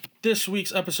This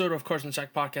week's episode of Carson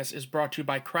Sack Podcast is brought to you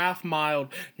by Kraft Mild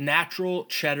Natural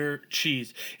Cheddar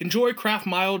Cheese. Enjoy Kraft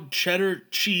Mild Cheddar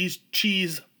Cheese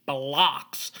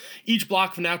blocks. Each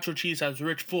block of natural cheese has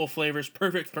rich, full flavors,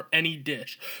 perfect for any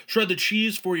dish. Shred the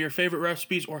cheese for your favorite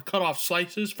recipes or cut off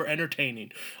slices for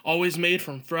entertaining. Always made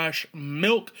from fresh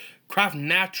milk, Kraft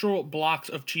natural blocks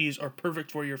of cheese are perfect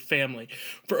for your family.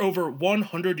 For over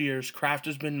 100 years, Kraft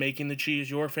has been making the cheese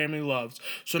your family loves.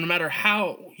 So no matter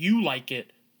how you like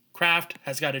it, Kraft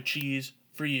has got a cheese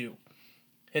for you.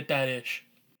 Hit that ish.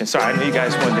 Sorry, I know you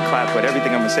guys wanted to clap, but everything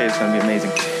I'm going to say is going to be amazing.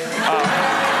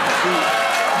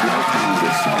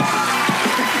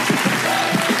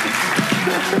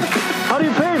 How do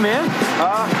you pay, man?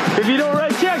 If you don't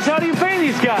write checks, how do you pay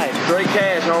these guys? Straight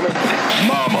cash, homie.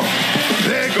 Mama,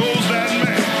 there goes that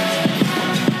man.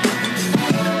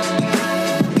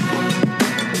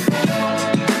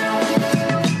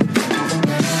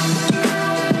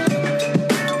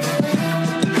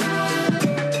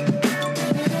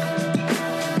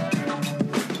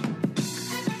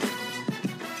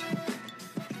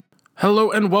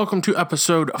 Hello and welcome to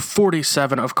episode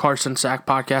 47 of Carson Sack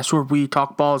Podcast, where we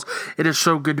talk balls. It is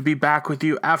so good to be back with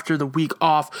you after the week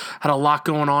off. Had a lot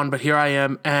going on, but here I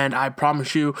am, and I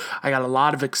promise you, I got a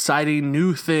lot of exciting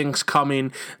new things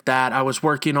coming that I was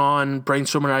working on,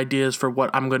 brainstorming ideas for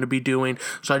what I'm going to be doing.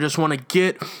 So I just want to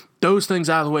get those things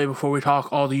out of the way before we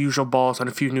talk all the usual balls and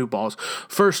a few new balls.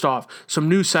 First off, some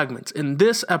new segments. In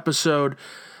this episode,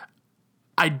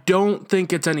 I don't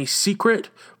think it's any secret,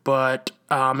 but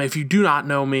if you do not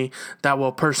know me that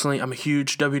well personally, I'm a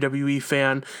huge WWE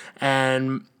fan,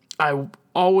 and I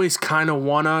always kind of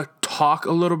want to talk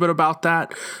a little bit about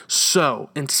that. So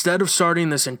instead of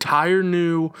starting this entire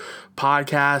new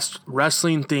podcast,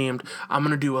 wrestling themed, I'm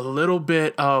going to do a little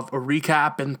bit of a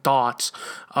recap and thoughts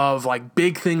of like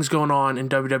big things going on in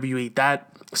WWE. That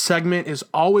segment is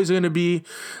always going to be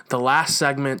the last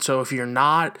segment, so if you're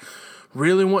not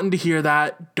really wanting to hear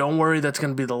that, don't worry, that's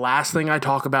going to be the last thing I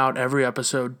talk about every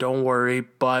episode, don't worry,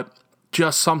 but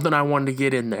just something I wanted to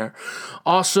get in there.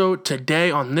 Also,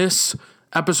 today on this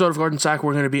episode of Carson Sack,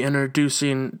 we're going to be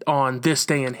introducing on this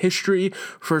day in history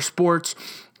for sports.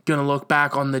 Going to look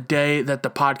back on the day that the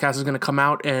podcast is going to come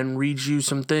out and read you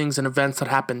some things and events that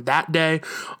happened that day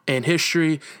in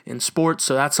history, in sports,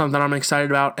 so that's something I'm excited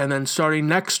about. And then starting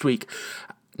next week,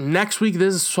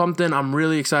 this is something I'm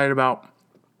really excited about.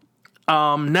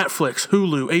 Netflix,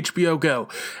 Hulu, HBO Go,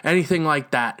 anything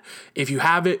like that. If you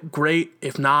have it, great.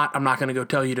 If not, I'm not going to go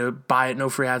tell you to buy it. No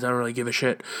free ads. I don't really give a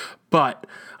shit. But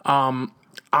I'm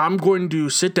going to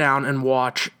sit down and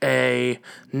watch a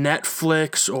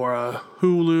Netflix or a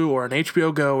Hulu or an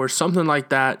HBO Go or something like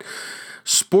that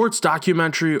sports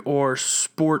documentary or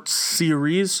sports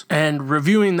series and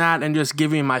reviewing that and just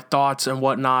giving my thoughts and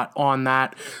whatnot on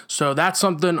that. So that's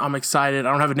something I'm excited.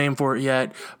 I don't have a name for it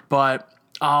yet, but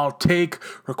I'll take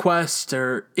requests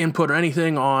or input or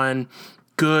anything on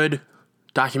good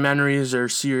documentaries or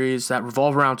series that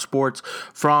revolve around sports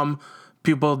from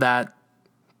people that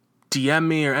DM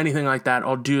me or anything like that.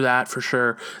 I'll do that for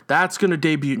sure. That's going to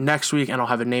debut next week, and I'll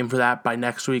have a name for that by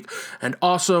next week. And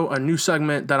also a new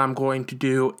segment that I'm going to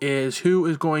do is who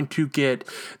is going to get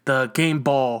the game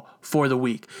ball for the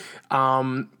week.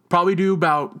 Probably do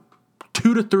about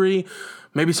 2 to 3.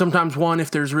 Maybe sometimes 1 if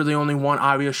there's really only one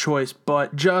obvious choice,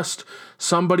 but just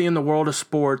somebody in the world of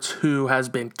sports who has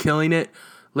been killing it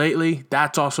lately.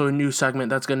 That's also a new segment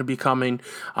that's going to be coming.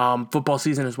 Football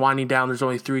season is winding down. There's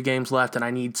only 3 games left, and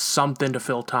I need something to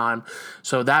fill time.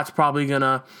 So that's probably going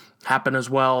to happen as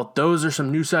well. Those are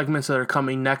some new segments that are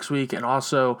coming next week, and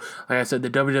also, like I said, the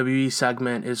WWE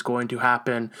segment is going to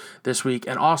happen this week.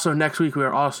 And also next week, we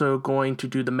are also going to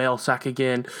do the mail sack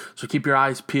again, so keep your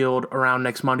eyes peeled around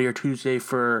next Monday or Tuesday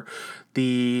for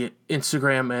the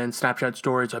Instagram and Snapchat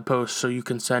stories I post, so you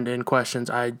can send in questions.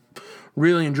 I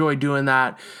really enjoy doing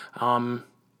that,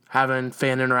 having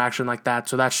fan interaction like that,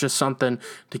 so that's just something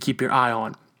to keep your eye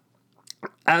on.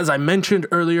 As I mentioned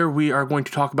earlier, we are going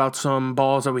to talk about some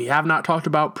balls that we have not talked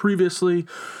about previously,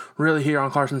 really here on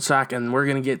Carson Sack, and we're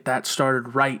going to get that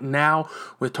started right now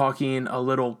with talking a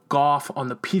little golf on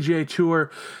the PGA Tour.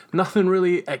 Nothing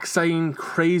really exciting,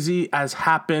 crazy has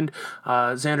happened.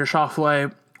 Xander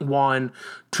Schauffele won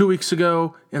 2 weeks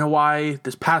ago in Hawaii.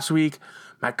 This past week,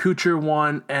 Matt Kuchar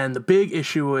won, and the big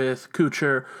issue with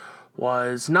Kuchar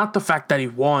was not the fact that he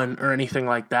won or anything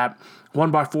like that. Won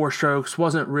by 4 strokes,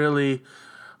 wasn't really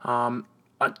a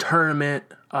tournament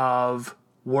of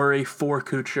worry for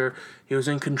Kuchar. He was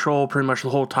in control pretty much the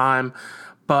whole time.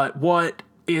 But what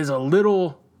is a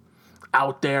little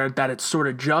out there that it's sort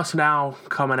of just now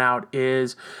coming out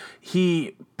is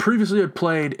he previously had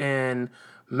played in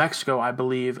Mexico, I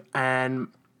believe, and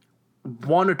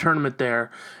won a tournament there.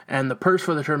 And the purse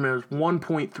for the tournament was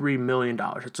 $1.3 million.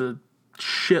 It's a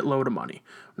shitload of money.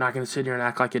 I'm not going to sit here and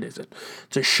act like it isn't.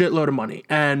 It's a shitload of money.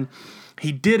 And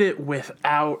he did it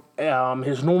without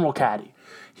his normal caddy.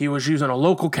 He was using a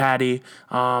local caddy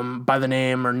by the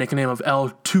name or nickname of El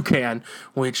Toucan,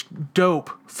 which dope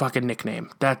fucking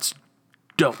nickname. That's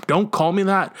dope. Don't call me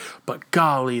that, but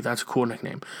golly, that's a cool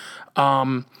nickname.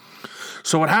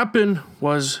 So what happened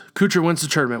was Kuchar wins the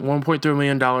tournament, $1.3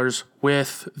 million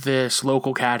with this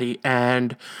local caddy,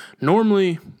 and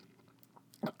normally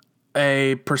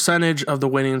a percentage of the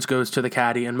winnings goes to the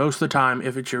caddy, and most of the time,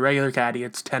 if it's your regular caddy,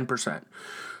 it's 10%.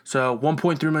 So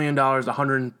 $1.3 million,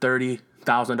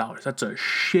 $130,000. That's a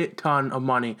shit ton of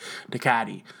money to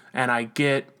caddy, and I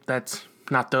get that's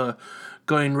not the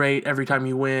going rate every time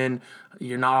you win.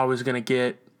 You're not always going to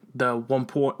get the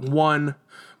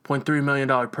 $1.3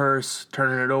 million purse,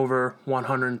 turning it over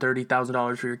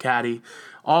 $130,000 for your caddy.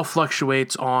 All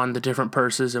fluctuates on the different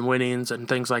purses and winnings and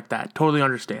things like that. Totally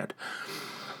understand.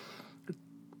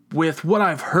 With what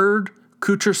I've heard,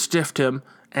 Kuchar stiffed him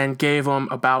and gave him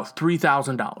about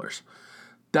 $3,000.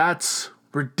 That's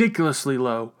ridiculously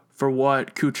low for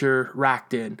what Kuchar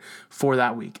racked in for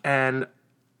that week. And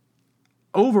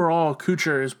overall,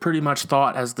 Kuchar is pretty much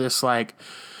thought as this like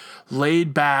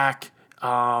laid back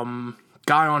guy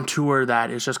on tour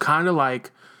that is just kind of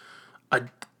like a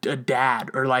dad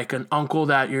or like an uncle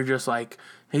that you're just like,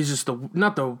 he's just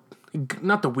not the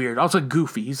weird, also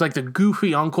goofy. He's like the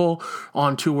goofy uncle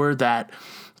on tour that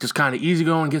just kind of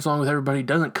easygoing, gets along with everybody,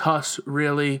 doesn't cuss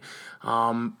really.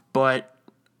 But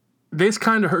this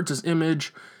kind of hurts his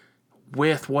image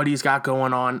with what he's got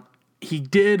going on. He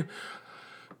did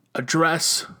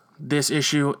address this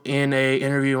issue in a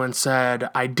interview and said,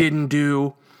 I didn't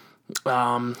do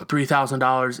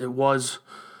 $3,000. It was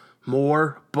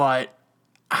more, but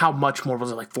how much more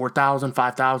was it? Like $4,000,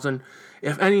 $5,000?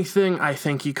 If anything, I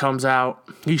think he comes out.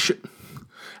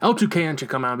 El Toucan should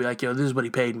come out and be like, yo, this is what he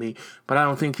paid me. But I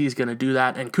don't think he's going to do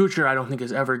that. And Kuchar, I don't think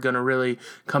is ever going to really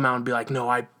come out and be like, no,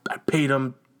 I paid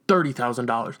him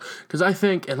 $30,000. Because I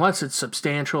think, unless it's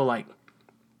substantial, like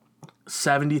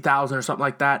 $70,000 or something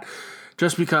like that,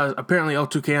 just because apparently El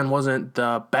Toucan wasn't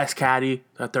the best caddy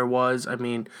that there was. I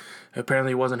mean,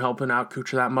 apparently he wasn't helping out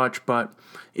Kuchar that much. But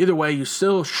either way, you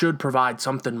still should provide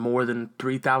something more than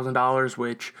 $3,000,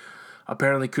 which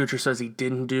apparently Kuchar says he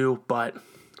didn't do, but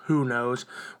who knows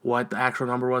what the actual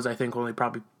number was. I think only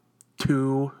probably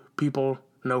 2 people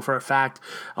know for a fact,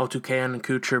 El Toucan and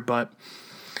Kuchar. But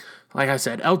like I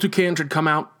said, El Toucan should come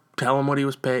out, tell us what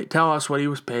he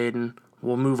was paid, and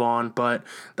we'll move on. But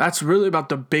that's really about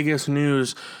the biggest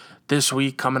news this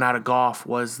week coming out of golf,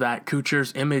 was that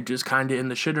Kuchar's image is kind of in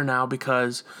the shitter now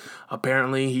because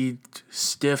apparently he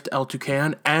stiffed El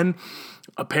Toucan, and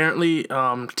apparently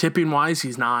tipping wise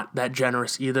he's not that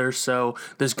generous either. So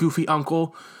this goofy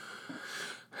uncle,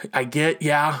 I get,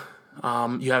 you have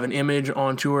an image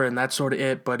on tour and that's sort of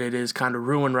it, but it is kind of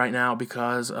ruined right now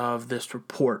because of this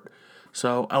report.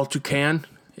 So El Toucan,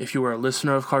 if you were a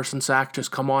listener of Carson Sack,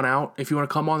 just come on out. If you want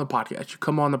to come on the podcast, you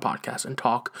come on the podcast and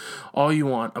talk all you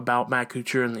want about Matt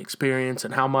Kuchar and the experience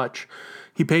and how much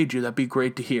he paid you. That'd be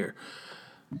great to hear.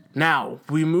 Now,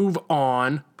 we move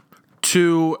on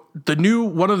to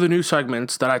one of the new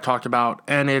segments that I talked about,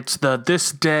 and it's the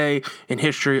This Day in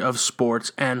History of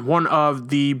Sports. And one of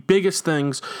the biggest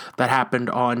things that happened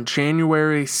on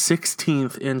January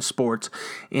 16th in sports,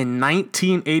 in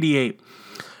 1988,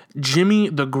 Jimmy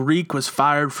the Greek was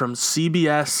fired from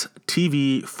CBS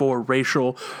TV for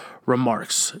racial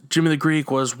remarks. Jimmy the Greek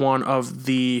was one of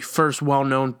the first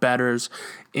well-known bettors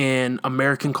in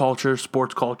American culture,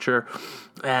 sports culture,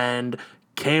 and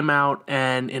came out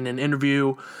and in an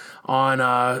interview on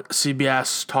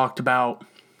CBS talked about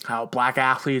how black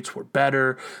athletes were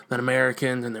better than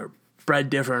Americans and they're bred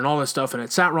different and all this stuff, and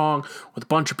it sat wrong with a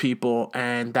bunch of people,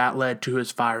 and that led to his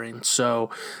firing. So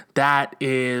that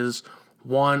is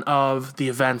one of the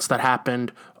events that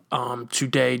happened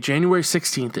today, January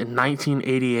 16th in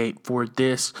 1988, for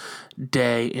this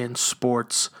day in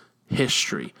sports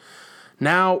history.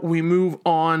 Now we move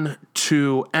on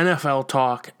to NFL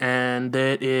talk, and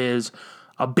it is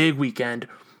a big weekend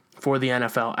for the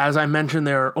NFL. As I mentioned,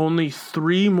 there are only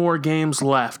 3 more games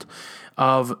left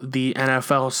of the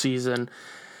NFL season,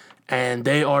 and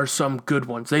they are some good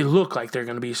ones. They look like they're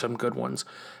going to be some good ones,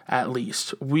 at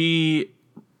least. We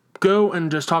go and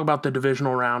just talk about the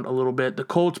divisional round a little bit. The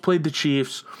Colts played the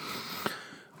Chiefs.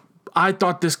 I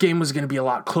thought this game was going to be a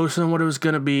lot closer than what it was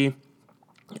going to be.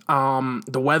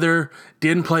 The weather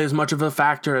didn't play as much of a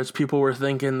factor as people were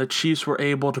thinking. The Chiefs were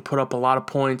able to put up a lot of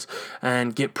points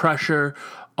and get pressure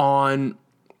on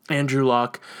Andrew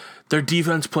Luck. Their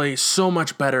defense plays so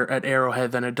much better at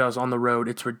Arrowhead than it does on the road.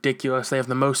 It's ridiculous. They have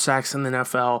the most sacks in the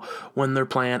NFL when they're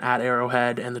playing at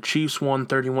Arrowhead, and the Chiefs won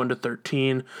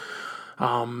 31-13.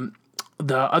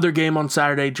 The other game on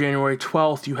Saturday, January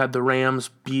 12th, you had the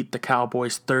Rams beat the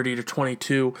Cowboys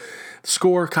 30-22. The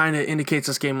score kind of indicates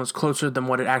this game was closer than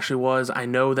what it actually was. I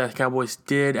know that the Cowboys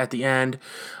did at the end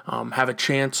have a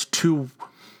chance to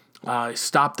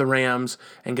stop the Rams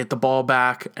and get the ball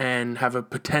back and have a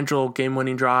potential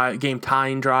game-winning drive,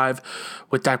 game-tying drive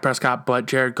with Dak Prescott, but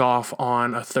Jared Goff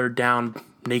on a third down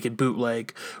naked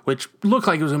bootleg, which looked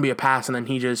like it was going to be a pass, and then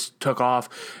he just took off,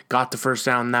 got the first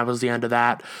down, and that was the end of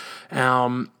that.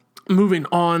 Moving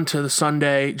on to the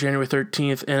Sunday, January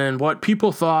 13th, and what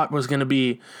people thought was going to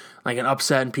be like an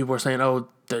upset, and people were saying,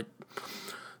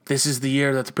 this is the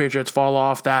year that the Patriots fall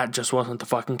off. That just wasn't the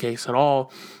fucking case at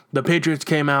all. The Patriots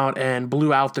came out and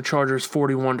blew out the Chargers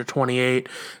 41-28.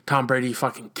 Tom Brady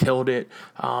fucking killed it.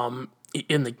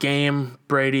 In the game,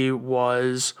 Brady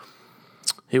was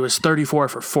 34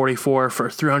 for 44 for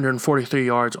 343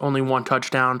 yards, only one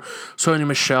touchdown. Sony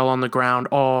Michel on the ground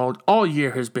all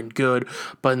year has been good,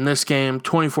 but in this game,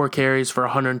 24 carries for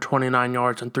 129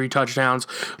 yards and 3 touchdowns.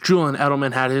 Julian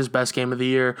Edelman had his best game of the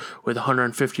year with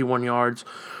 151 yards.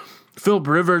 Philip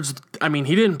Rivers,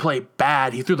 he didn't play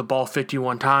bad. He threw the ball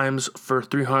 51 times for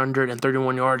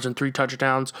 331 yards and 3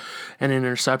 touchdowns and an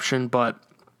interception, but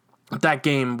that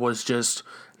game was just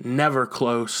never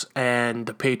close, and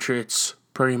the Patriots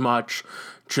pretty much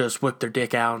just whipped their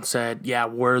dick out and said, yeah,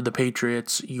 we're the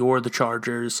Patriots, you're the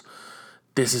Chargers,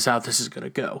 this is how this is going to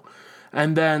go.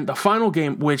 And then the final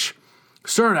game, which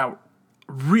started out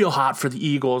real hot for the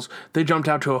Eagles, they jumped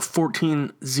out to a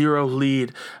 14-0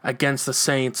 lead against the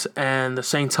Saints, and the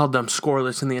Saints held them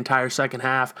scoreless in the entire second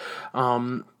half.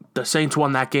 The Saints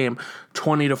won that game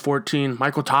 20-14.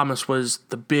 Michael Thomas was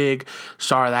the big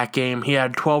star of that game. He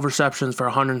had 12 receptions for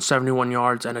 171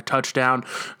 yards and a touchdown.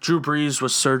 Drew Brees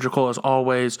was surgical as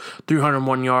always,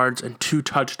 301 yards and 2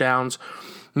 touchdowns.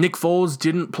 Nick Foles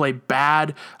didn't play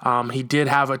bad. He did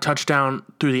have a touchdown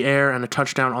through the air and a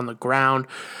touchdown on the ground.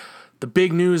 The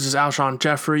big news is Alshon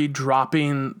Jeffrey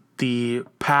dropping the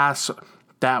pass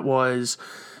that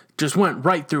just went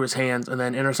right through his hands and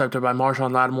then intercepted by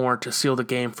Marshawn Lattimore to seal the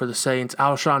game for the Saints.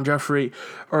 Alshon Jeffrey,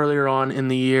 earlier on in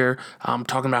the year,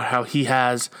 talking about how he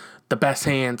has the best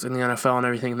hands in the NFL and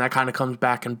everything, and that kind of comes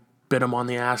back and bit him on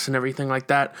the ass and everything like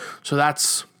that. So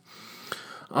that's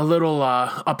a little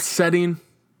upsetting.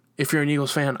 If you're an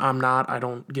Eagles fan, I'm not. I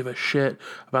don't give a shit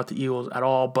about the Eagles at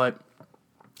all, but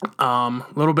a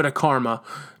little bit of karma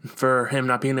for him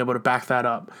not being able to back that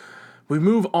up. We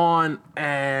move on,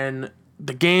 and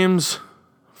the games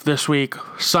this week,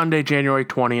 Sunday, January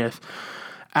 20th,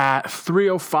 at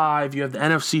 3:05, you have the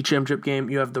NFC Championship game.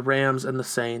 You have the Rams and the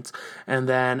Saints. And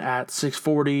then at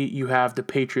 6:40, you have the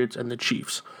Patriots and the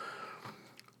Chiefs.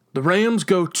 The Rams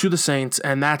go to the Saints,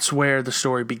 and that's where the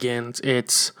story begins.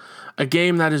 It's a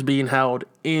game that is being held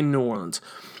in New Orleans.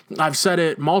 I've said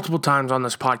it multiple times on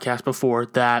this podcast before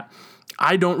that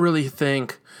I don't really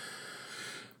think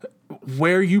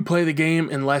where you play the game,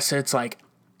 unless it's like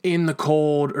in the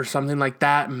cold or something like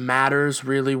that, matters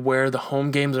really where the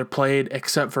home games are played,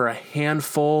 except for a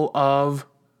handful of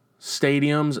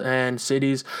stadiums and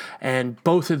cities. And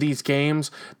both of these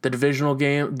games, the divisional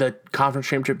game, the conference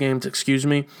championship games,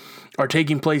 are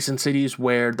taking place in cities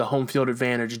where the home field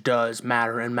advantage does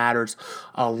matter and matters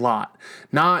a lot.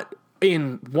 Not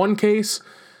in one case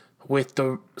with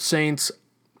the Saints,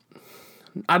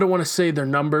 I don't want to say their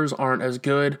numbers aren't as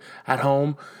good at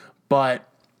home, but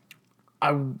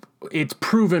it's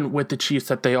proven with the Chiefs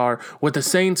that they are. With the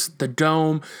Saints, the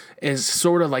Dome is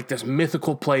sort of like this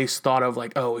mythical place thought of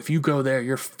like, oh, if you go there,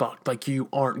 you're fucked. Like, you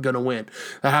aren't going to win.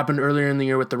 That happened earlier in the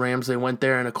year with the Rams. They went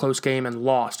there in a close game and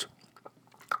lost.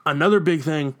 Another big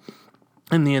thing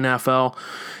in the NFL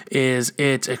is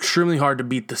it's extremely hard to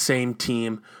beat the same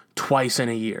team twice in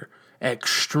a year.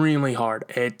 Extremely hard.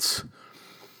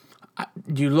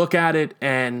 You look at it,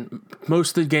 and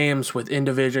most of the games within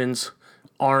divisions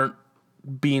aren't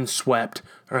being swept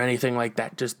or anything like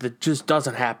that. That just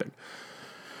doesn't happen.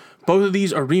 Both of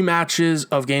these are rematches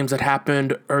of games that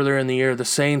happened earlier in the year. The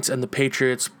Saints and the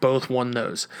Patriots both won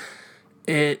those.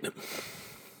 It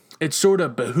sort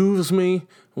of behooves me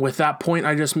with that point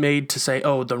I just made to say,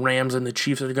 oh, the Rams and the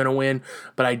Chiefs are going to win,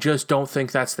 but I just don't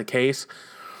think that's the case.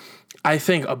 I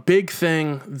think a big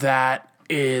thing that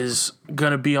is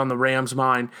going to be on the Rams'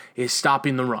 mind is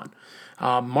stopping the run.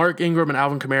 Mark Ingram and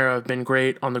Alvin Kamara have been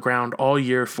great on the ground all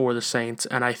year for the Saints,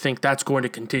 and I think that's going to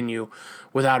continue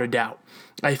without a doubt.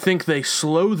 I think they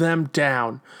slow them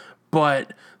down,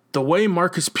 but the way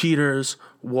Marcus Peters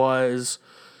was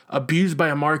abused by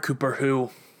Amari Cooper,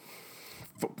 who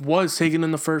was taken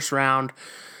in the first round,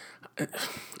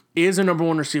 is a number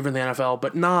one receiver in the NFL,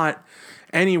 but not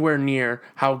anywhere near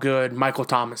how good Michael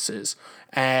Thomas is.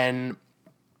 And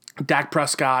Dak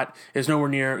Prescott is nowhere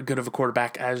near good of a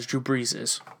quarterback as Drew Brees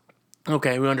is.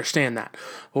 Okay, we understand that.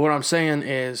 But what I'm saying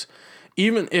is,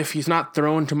 even if he's not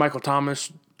thrown to Michael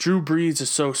Thomas, Drew Brees is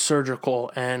so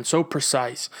surgical and so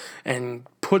precise and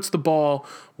puts the ball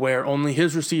where only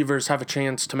his receivers have a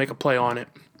chance to make a play on it.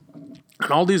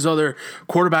 And all these other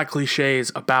quarterback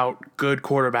cliches about good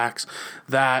quarterbacks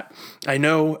that I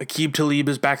know Aqib Talib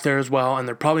is back there as well, and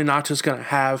they're probably not just going to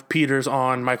have Peters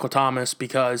on Michael Thomas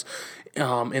because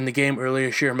in the game earlier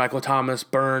this year, Michael Thomas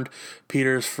burned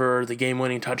Peters for the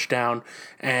game-winning touchdown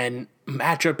and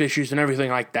matchup issues and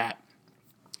everything like that.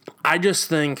 I just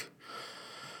think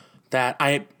that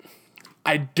I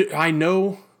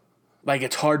know, like,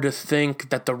 it's hard to think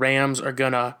that the Rams are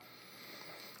going to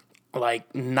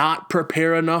not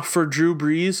prepare enough for Drew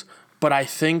Brees, but I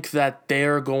think that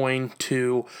they're going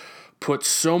to put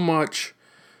so much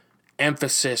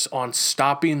emphasis on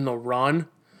stopping the run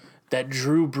that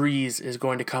Drew Brees is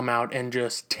going to come out and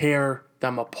just tear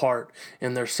them apart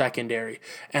in their secondary.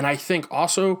 And I think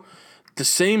also the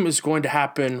same is going to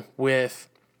happen with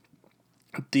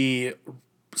the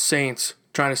Saints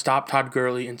trying to stop Todd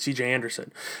Gurley and CJ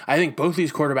Anderson. I think both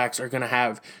these quarterbacks are going to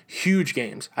have huge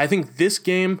games. I think this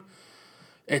game,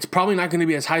 it's probably not going to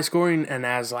be as high scoring and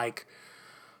as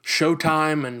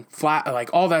Showtime and flat,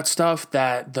 all that stuff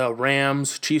that the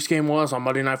Rams-Chiefs game was on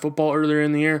Monday Night Football earlier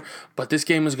in the year. But this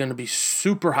game is going to be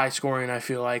super high scoring, I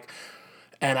feel like.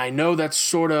 And I know that's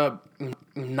sort of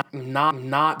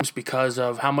not just because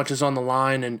of how much is on the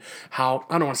line and how,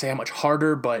 I don't want to say how much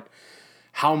harder, but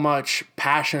how much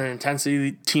passion and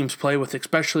intensity teams play with,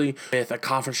 especially with a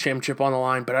conference championship on the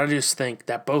line. But I just think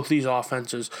that both these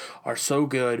offenses are so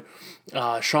good.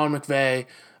 Sean McVay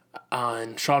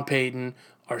and Sean Payton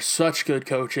are such good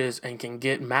coaches and can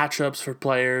get matchups for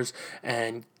players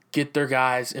and get their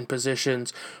guys in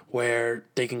positions where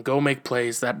they can go make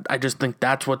plays. That I just think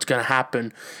that's what's going to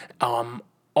happen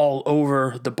all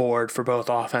over the board for both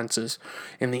offenses.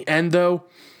 In the end, though,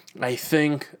 I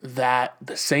think that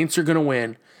the Saints are going to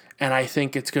win, and I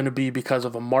think it's going to be because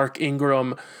of a Mark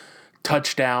Ingram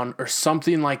touchdown or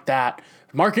something like that.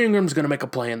 Mark Ingram's going to make a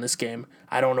play in this game.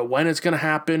 I don't know when it's going to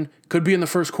happen. Could be in the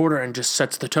first quarter and just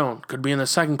sets the tone. Could be in the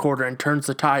second quarter and turns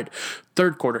the tide.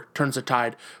 Third quarter turns the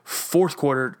tide. Fourth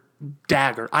quarter,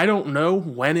 dagger. I don't know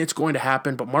when it's going to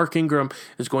happen, but Mark Ingram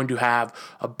is going to have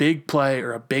a big play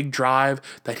or a big drive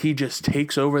that he just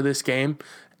takes over this game,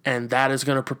 and that is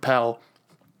going to propel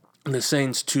the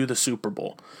Saints to the Super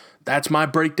Bowl. That's my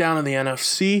breakdown of the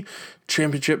NFC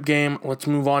Championship game. Let's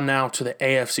move on now to the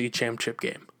AFC Championship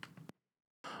game.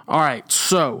 All right,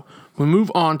 so we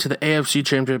move on to the AFC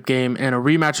Championship game and a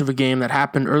rematch of a game that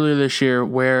happened earlier this year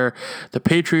where the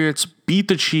Patriots beat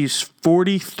the Chiefs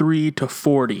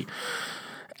 43-40.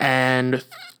 And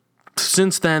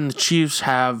since then, the Chiefs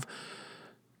have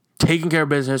taken care of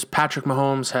business. Patrick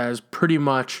Mahomes has pretty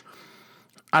much,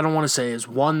 I don't want to say has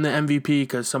won the MVP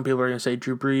because some people are going to say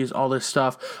Drew Brees, all this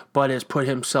stuff, but has put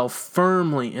himself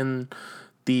firmly in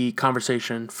the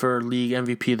conversation for league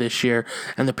MVP this year.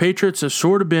 And the Patriots have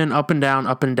sort of been up and down,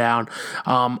 up and down.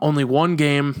 Only one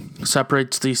game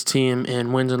separates these teams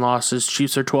in wins and losses.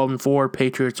 Chiefs are 12-4,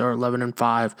 Patriots are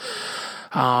 11-5.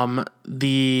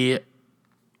 The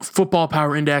Football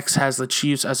Power Index has the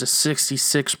Chiefs as a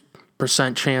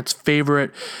 66% chance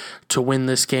favorite to win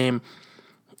this game.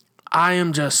 I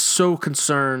am just so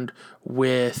concerned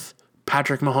with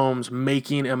Patrick Mahomes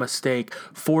making a mistake,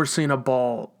 forcing a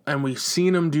ball, and we've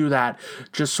seen him do that,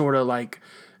 just sort of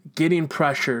getting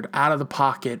pressured out of the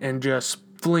pocket and just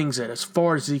flings it as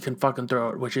far as he can fucking throw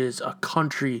it, which is a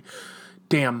country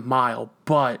damn mile.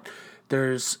 But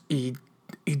he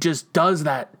just does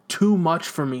that too much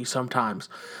for me sometimes.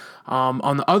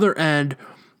 On the other end,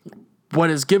 what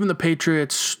has given the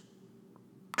Patriots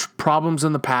problems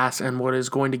in the past and what is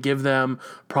going to give them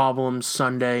problems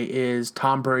Sunday is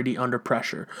Tom Brady under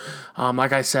pressure.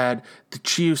 Like I said, the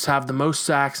Chiefs have the most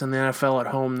sacks in the NFL at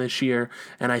home this year,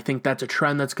 and I think that's a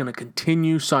trend that's going to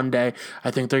continue Sunday. I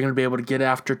think they're going to be able to get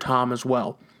after Tom as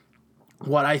well.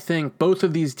 What I think both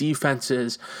of these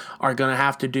defenses are going to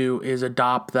have to do is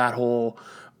adopt that whole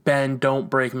bend, don't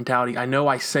break mentality. I know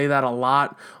I say that a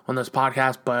lot on this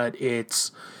podcast, but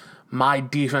it's my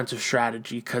defensive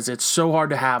strategy because it's so hard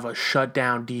to have a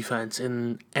shutdown defense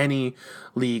in any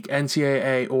league,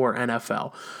 NCAA or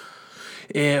NFL.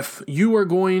 If you are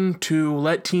going to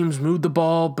let teams move the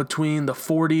ball between the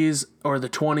 40s or the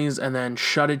 20s and then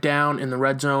shut it down in the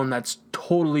red zone, that's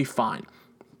totally fine.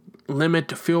 limit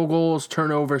to field goals,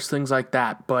 turnovers, things like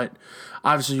that. But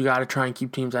obviously you got to try and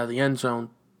keep teams out of the end zone.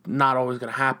 Not always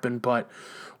going to happen, but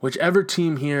whichever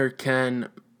team here can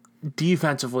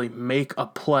defensively make a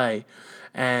play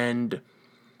and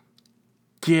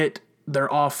get their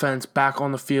offense back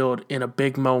on the field in a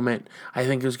big moment, I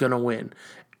think is going to win.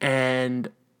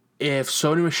 And if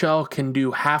Sony Michel can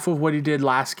do half of what he did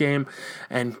last game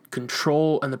and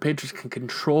the Patriots can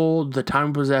control the time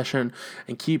of possession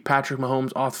and keep Patrick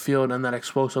Mahomes off the field and that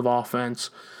explosive offense,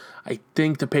 I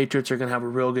think the Patriots are going to have a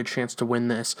real good chance to win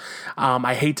this.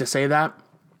 I hate to say that.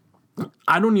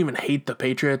 I don't even hate the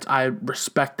Patriots. I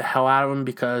respect the hell out of them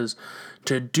because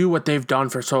to do what they've done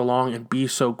for so long and be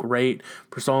so great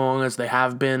for so long as they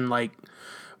have been, like,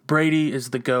 Brady is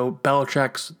the GOAT,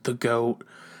 Belichick's the GOAT,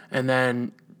 and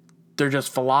then they're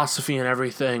just philosophy and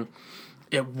everything.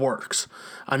 It works.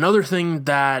 Another thing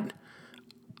that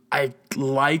I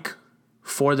like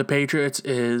for the Patriots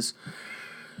is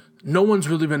no one's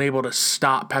really been able to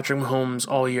stop Patrick Mahomes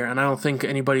all year, and I don't think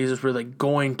anybody is really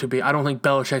going to be. I don't think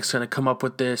Belichick's going to come up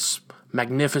with this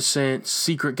magnificent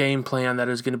secret game plan that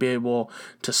is going to be able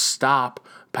to stop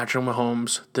Patrick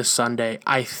Mahomes this Sunday.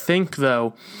 I think,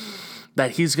 though,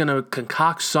 that he's going to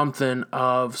concoct something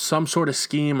of some sort of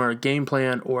scheme or a game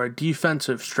plan or a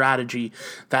defensive strategy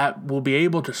that will be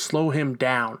able to slow him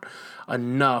down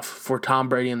enough for Tom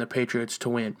Brady and the Patriots to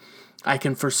win. I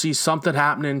can foresee something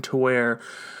happening to where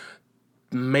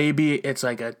maybe it's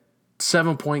like a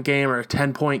 7-point game or a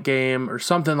 10-point game or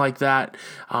something like that.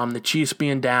 The Chiefs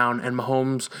being down and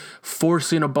Mahomes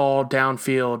forcing a ball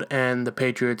downfield and the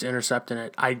Patriots intercepting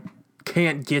it. I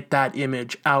can't get that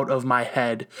image out of my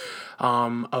head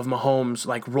of Mahomes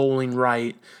like rolling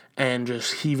right and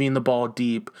just heaving the ball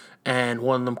deep and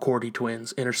one of them Cordy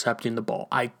twins intercepting the ball.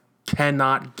 I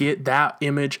cannot get that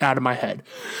image out of my head.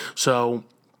 So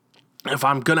if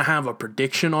I'm going to have a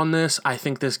prediction on this, I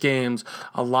think this game's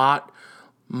a lot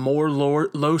more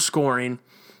low scoring.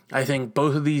 I think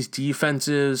both of these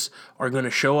defenses are going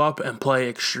to show up and play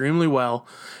extremely well.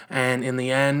 And in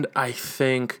the end, I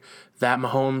think that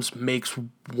Mahomes makes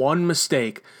one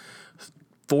mistake,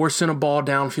 forcing a ball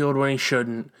downfield when he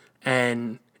shouldn't,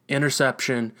 and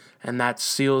interception, and that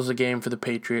seals the game for the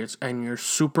Patriots. And your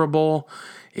Super Bowl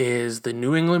is the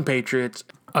New England Patriots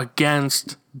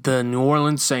against the New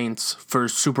Orleans Saints for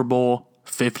Super Bowl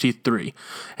 53.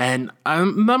 And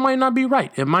that might not be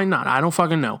right. It might not. I don't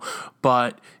fucking know.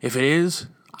 But if it is,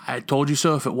 I told you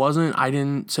so. If it wasn't, I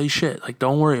didn't say shit. Like,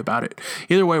 don't worry about it.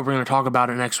 Either way, we're going to talk about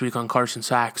it next week on Carson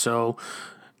Sack. So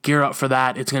gear up for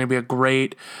that. It's going to be a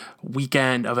great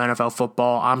weekend of NFL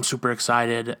football. I'm super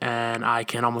excited, and I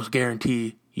can almost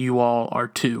guarantee you all are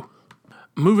too.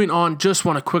 Moving on, just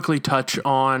want to quickly touch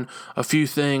on a few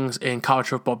things in college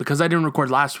football. Because I didn't record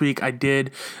last week, I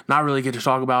did not really get to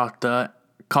talk about the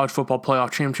college football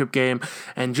playoff championship game,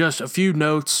 and just a few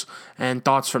notes and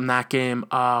thoughts from that game.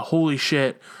 Holy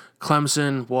shit,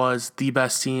 Clemson was the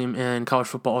best team in college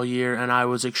football all year, and I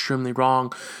was extremely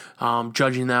wrong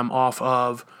judging them off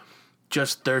of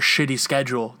just their shitty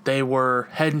schedule. They were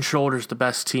head and shoulders the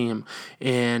best team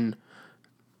in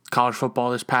college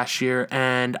football this past year,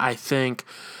 and I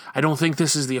don't think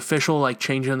this is the official like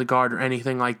changing of the guard or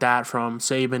anything like that from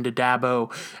Saban to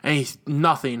Dabo,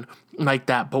 nothing like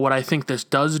that. But what I think this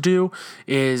does do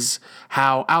is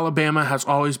how Alabama has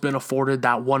always been afforded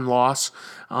that one loss,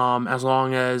 as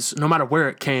long as no matter where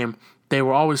it came, they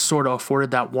were always sort of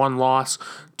afforded that one loss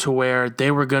to where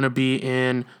they were going to be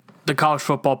in the college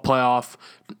football playoff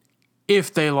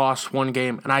if they lost one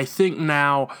game. And I think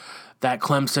now that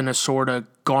Clemson has sort of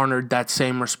garnered that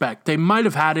same respect. They might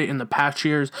have had it in the past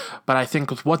years, but I think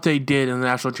with what they did in the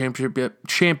national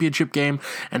championship game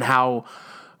and how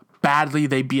badly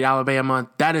they beat Alabama,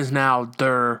 that is now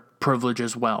their privilege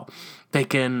as well. They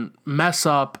can mess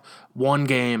up one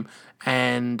game,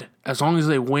 and as long as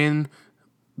they win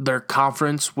their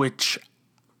conference, which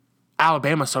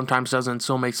Alabama sometimes doesn't,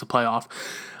 still makes the playoff.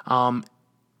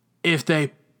 If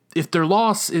their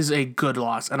loss is a good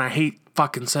loss, and I hate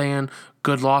fucking saying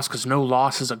good loss because no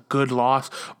loss is a good loss,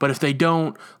 but if they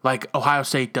don't, like Ohio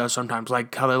State does sometimes,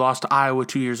 like how they lost to Iowa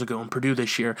 2 years ago and Purdue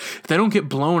this year, if they don't get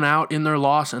blown out in their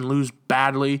loss and lose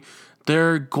badly,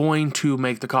 they're going to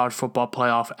make the college football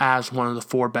playoff as one of the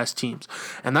 4 best teams.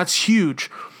 And that's huge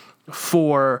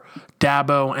for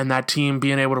Dabo and that team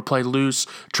being able to play loose.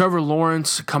 Trevor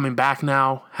Lawrence coming back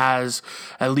now has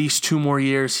at least 2 more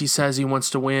years. He says he wants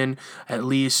to win at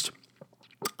least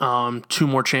 2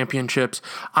 more championships.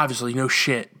 Obviously, no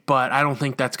shit, but I don't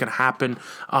think that's going to happen.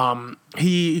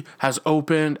 He has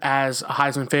opened as a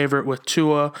Heisman favorite with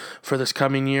Tua for this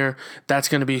coming year. That's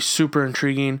going to be super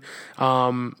intriguing.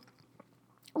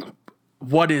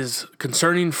 what is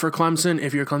concerning for Clemson,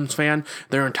 if you're a Clemson fan,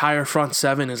 their entire front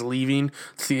seven is leaving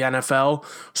to the NFL.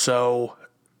 So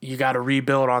you got to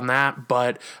rebuild on that.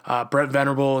 But Brent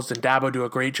Venables and Dabo do a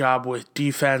great job with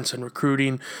defense and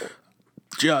recruiting.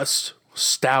 Just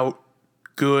stout,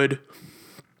 good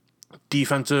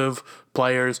defensive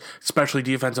players, especially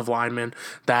defensive linemen,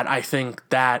 that I think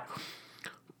that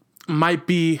might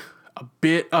be a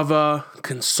bit of a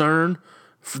concern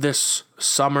for this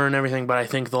summer and everything, but I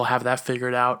think they'll have that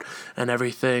figured out and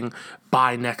everything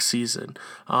by next season.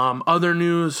 Other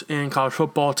news in college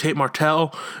football, Tate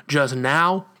Martell just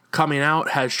now coming out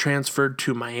has transferred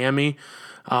to Miami,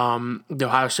 the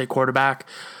Ohio State quarterback.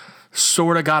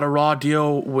 Sort of got a raw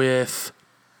deal with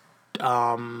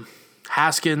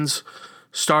Haskins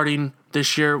starting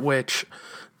this year, which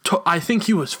I think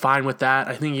he was fine with that.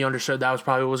 I think he understood that was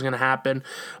probably what was going to happen.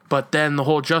 But then the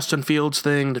whole Justin Fields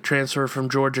thing, the transfer from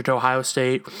Georgia to Ohio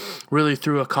State, really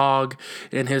threw a cog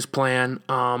in his plan.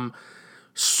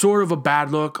 Sort of a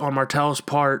bad look on Martell's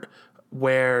part,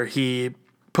 where he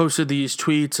posted these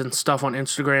tweets and stuff on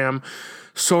Instagram,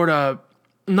 sort of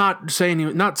saying he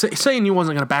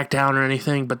wasn't going to back down or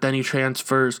anything, but then he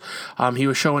transfers. He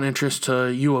was showing interest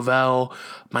to U of L,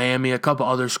 Miami, a couple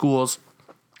other schools.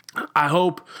 I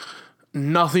hope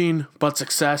nothing but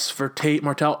success for Tate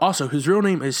Martell. Also, his real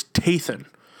name is Tathan.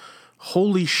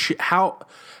 Holy shit! How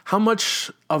much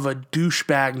of a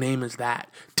douchebag name is that?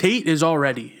 Tate is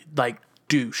already like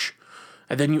douche,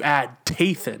 and then you add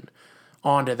Tathan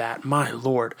onto that. My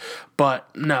lord!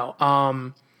 But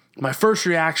no. My first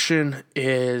reaction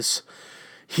is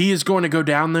he is going to go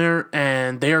down there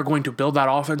and they are going to build that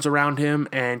offense around him,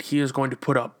 and he is going to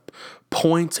put up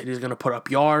points and he's going to put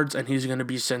up yards and he's going to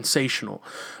be sensational.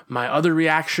 My other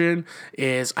reaction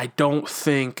is I don't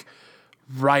think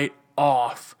right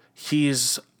off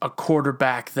he's a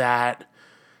quarterback that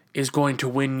is going to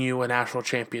win you a national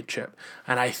championship.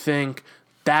 And I think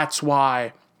that's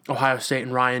why Ohio State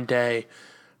and Ryan Day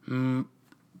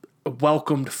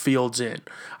welcomed Fields in.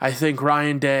 I think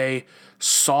Ryan Day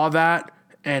saw that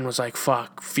and was like,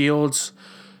 fuck, Fields.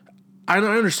 I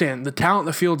don't understand. The talent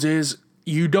that Fields is,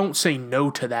 you don't say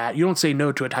no to that. You don't say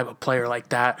no to a type of player like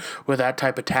that with that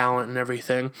type of talent and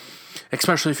everything,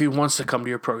 especially if he wants to come to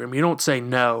your program. You don't say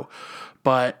no.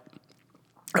 But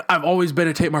I've always been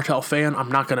a Tate Martell fan.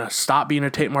 I'm not going to stop being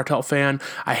a Tate Martell fan.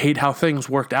 I hate how things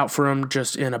worked out for him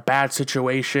just in a bad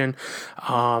situation.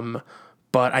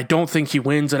 But I don't think he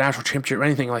wins a national championship or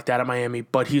anything like that at Miami,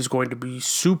 but he's going to be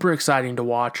super exciting to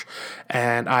watch,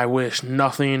 and I wish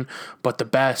nothing but the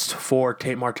best for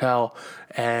Tate Martell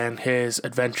and his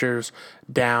adventures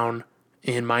down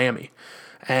in Miami.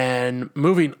 And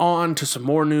moving on to some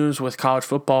more news with college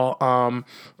football,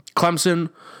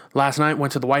 Clemson last night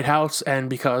went to the White House, and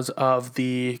because of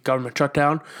the government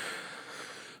shutdown,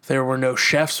 there were no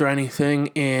chefs or anything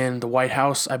in the White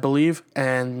House, I believe,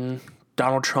 and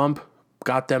Donald Trump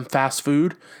got them fast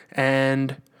food,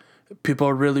 and people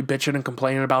are really bitching and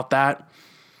complaining about that.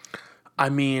 I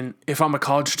mean, if I'm a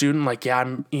college student, like, yeah,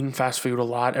 I'm eating fast food a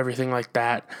lot, everything like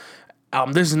that.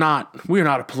 We're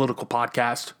not a political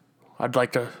podcast. I'd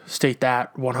like to state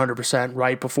that 100%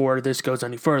 right before this goes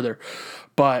any further.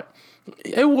 But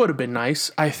it would have been nice,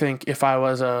 I think, if I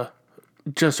was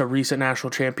just a recent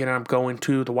national champion and I'm going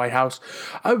to the White House.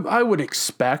 I would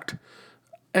expect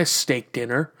a steak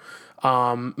dinner.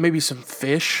 Maybe some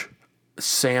fish,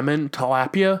 salmon,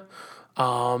 tilapia,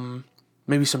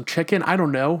 maybe some chicken. I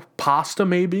don't know. Pasta,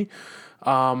 maybe.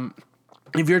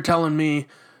 If you're telling me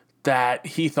that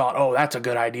he thought, oh, that's a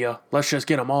good idea, let's just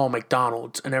get them all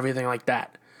McDonald's and everything like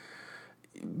that.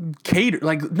 Cater,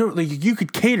 you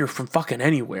could cater from fucking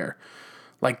anywhere.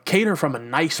 Like, cater from a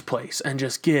nice place and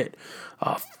just get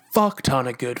a fuck ton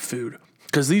of good food.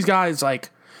 Because these guys,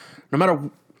 like, no matter,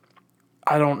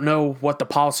 I don't know what the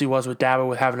policy was with Dabo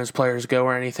with having his players go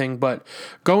or anything, but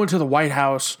going to the White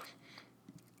House,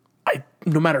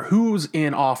 no matter who's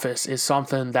in office, is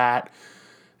something that,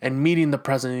 and meeting the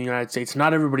President of the United States,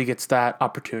 not everybody gets that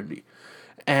opportunity.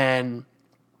 And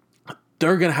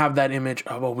they're going to have that image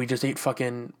of, oh, we just ate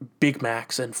fucking Big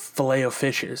Macs and filet of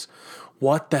fishes.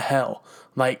 What the hell?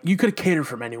 Like, you could have catered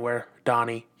from anywhere,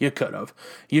 Donnie. You could have.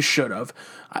 You should have.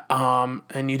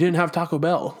 And you didn't have Taco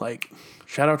Bell. Like,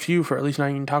 shout out to you for at least not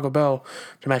eating Taco Bell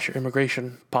to match your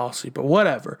immigration policy. But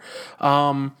whatever.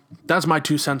 That's my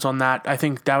 2 cents on that. I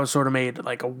think that was sort of made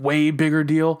like a way bigger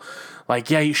deal. Like,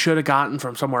 yeah, he should have gotten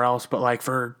from somewhere else. But like,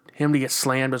 for him to get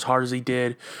slammed as hard as he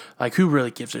did, like, who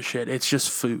really gives a shit? It's just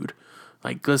food.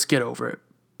 Like, let's get over it.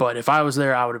 But if I was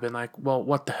there, I would have been like, well,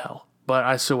 what the hell? But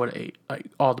I still would have ate like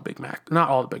all the Big Macs. Not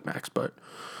all the Big Macs, but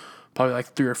probably like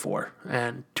 3 or 4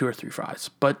 and 2 or 3 fries.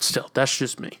 But still, that's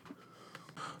just me.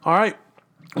 All right,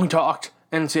 we talked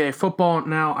NCAA football.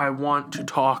 Now I want to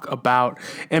talk about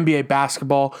NBA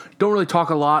basketball. Don't really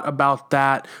talk a lot about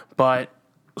that, but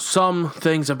some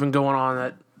things have been going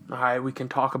on that we can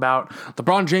talk about.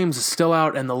 LeBron James is still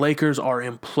out, and the Lakers are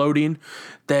imploding.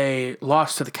 They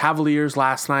lost to the Cavaliers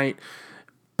last night.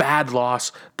 Bad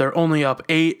loss. They're only up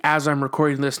 8 as I'm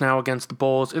recording this now against the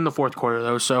Bulls in the fourth quarter,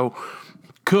 though, so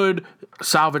could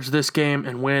salvage this game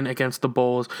and win against the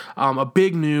Bulls. A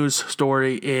big news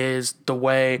story is the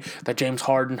way that James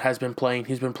Harden has been playing.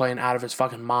 He's been playing out of his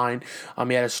fucking mind.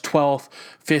 He had his 12th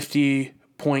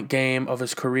 50-point game of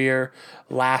his career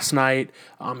last night.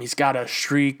 He's got a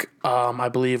streak, I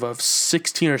believe, of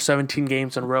 16 or 17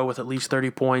 games in a row with at least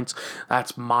 30 points.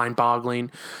 That's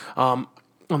mind-boggling.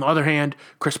 On the other hand,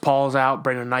 Chris Paul's out,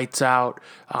 Brandon Knight's out,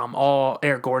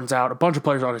 Eric Gordon's out, a bunch of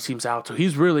players on his team's out. So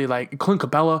he's really Clint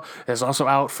Capella is also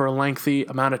out for a lengthy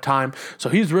amount of time. So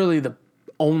he's really the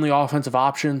only offensive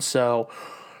option. So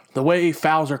the way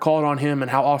fouls are called on him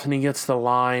and how often he gets to the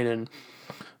line and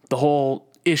the whole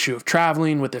issue of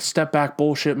traveling with this step back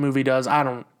bullshit movie does,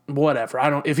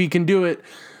 if he can do it,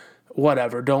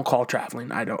 whatever, don't call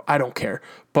traveling. I don't care.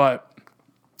 But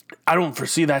I don't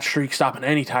foresee that streak stopping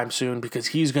anytime soon because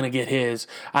he's going to get his.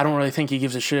 I don't really think he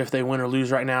gives a shit if they win or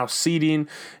lose right now. Seeding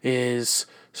it's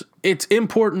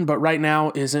important, but right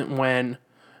now isn't when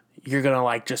you're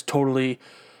going to just totally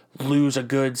lose a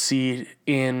good seed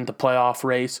in the playoff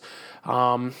race.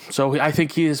 So I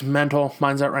think his mental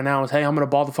mindset right now is, hey, I'm going to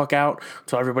ball the fuck out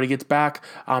until everybody gets back.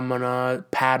 I'm going to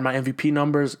pad my MVP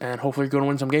numbers and hopefully going to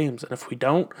win some games. And if we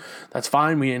don't, that's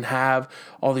fine. We didn't have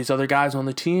all these other guys on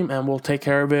the team, and we'll take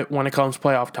care of it when it comes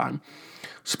playoff time.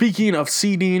 Speaking of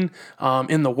seeding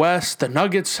in the West, the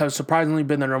Nuggets have surprisingly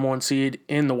been the number one seed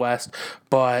in the West,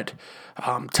 but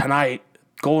tonight,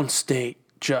 Golden State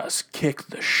just kicked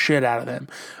the shit out of them.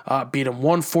 Beat them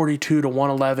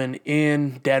 142-111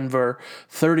 in Denver,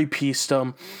 30-pieced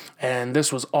them, and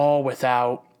this was all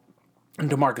without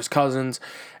DeMarcus Cousins.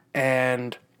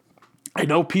 And I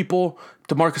know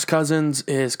DeMarcus Cousins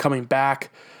is coming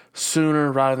back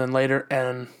sooner rather than later,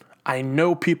 and I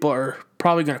know people are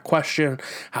probably going to question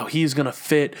how he's going to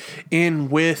fit in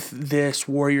with this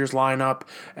Warriors lineup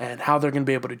and how they're going to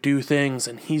be able to do things,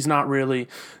 and he's not really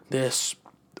this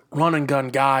run and gun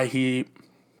guy. He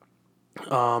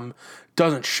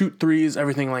doesn't shoot threes,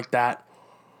 everything like that.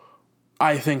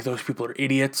 I think those people are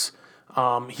idiots.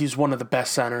 He's one of the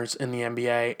best centers in the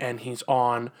NBA, and he's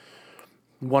on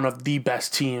one of the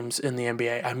best teams in the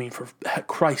NBA. I mean, for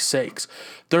Christ's sakes,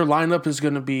 their lineup is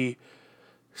going to be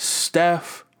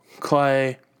Steph,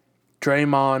 Clay,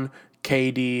 Draymond,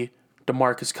 KD,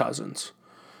 DeMarcus Cousins.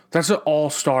 That's an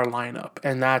all-star lineup,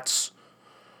 and that's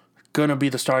going to be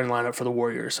the starting lineup for the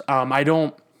Warriors. I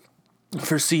don't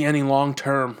foresee any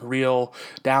long-term real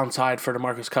downside for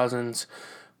DeMarcus Cousins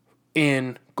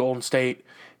in Golden State.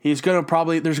 There's going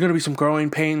to be some growing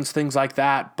pains, things like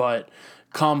that, but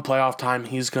come playoff time,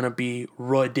 he's going to be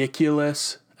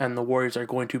ridiculous, and the Warriors are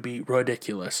going to be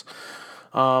ridiculous.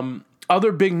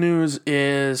 Other big news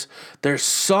is there's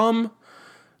some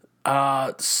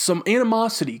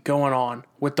animosity going on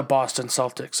with the Boston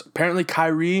Celtics. Apparently,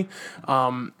 Kyrie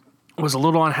was a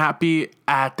little unhappy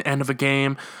at the end of a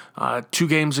game 2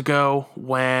 games ago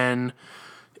when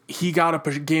he got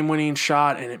a game-winning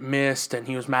shot and it missed, and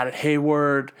he was mad at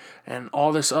Hayward, and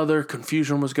all this other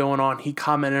confusion was going on. He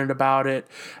commented about it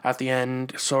at the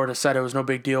end, sort of said it was no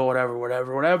big deal,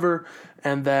 whatever.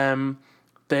 And then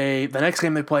the next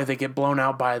game they play, they get blown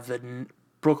out by the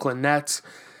Brooklyn Nets.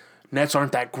 Nets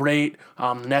aren't that great.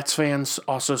 Nets fans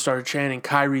also started chanting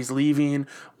Kyrie's leaving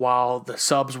while the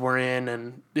subs were in,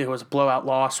 and it was a blowout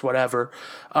loss, whatever.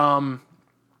 I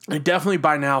definitely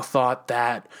by now thought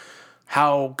that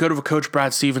how good of a coach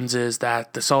Brad Stevens is,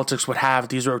 that the Celtics would have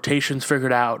these rotations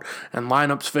figured out and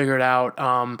lineups figured out.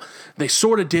 They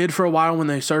sort of did for a while when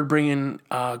they started bringing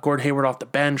Gordon Hayward off the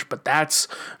bench, but that's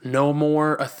no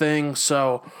more a thing.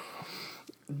 So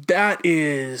that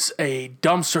is a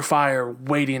dumpster fire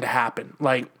waiting to happen.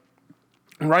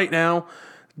 Right now,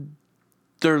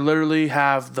 they literally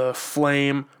have the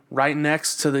flame right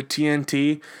next to the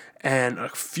TNT, and a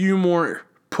few more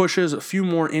pushes, a few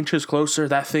more inches closer,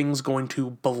 that thing's going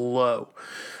to blow.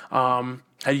 How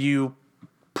do you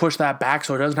push that back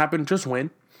so it doesn't happen? Just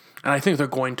win. And I think they're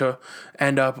going to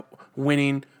end up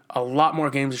winning a lot more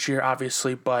games this year,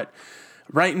 obviously, but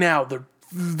right now they're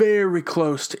very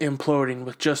close to imploding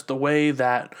with just the way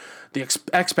that the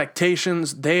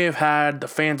expectations they have had, the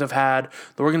fans have had,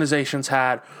 the organizations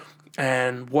had,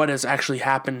 and what has actually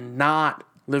happened not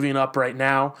living up right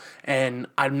now. And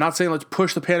I'm not saying let's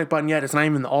push the panic button yet. It's not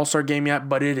even the All-Star game yet,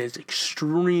 but it is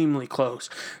extremely close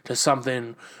to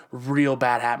something real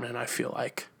bad happening, I feel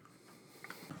like.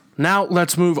 Now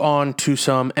let's move on to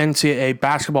some NCAA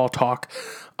basketball talk.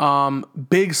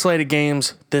 Big slate of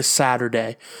games this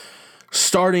Saturday.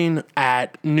 Starting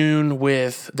at noon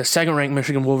with the second-ranked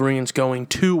Michigan Wolverines going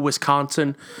to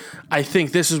Wisconsin. I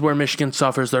think this is where Michigan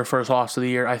suffers their first loss of the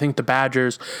year. I think the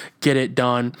Badgers get it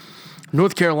done.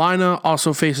 North Carolina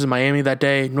also faces Miami that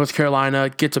day. North Carolina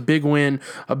gets a big win,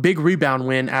 a big rebound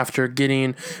win after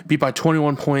getting beat by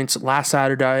 21 points last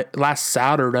Saturday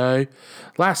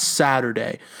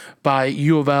by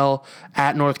U of L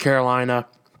at North Carolina.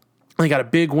 They got a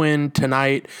big win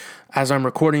tonight as I'm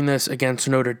recording this against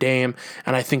Notre Dame,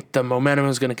 and I think the momentum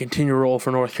is going to continue to roll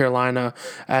for North Carolina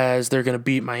as they're going to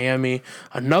beat Miami.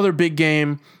 Another big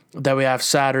game that we have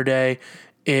Saturday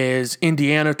is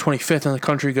Indiana, 25th in the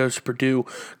country, goes to Purdue.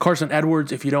 Carson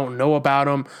Edwards, if you don't know about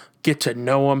him, get to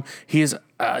know him. He is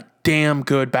a damn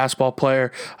good basketball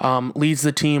player. Leads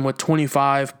the team with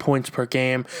 25 points per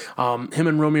game. Him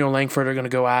and Romeo Langford are going to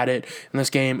go at it in this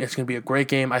game. It's going to be a great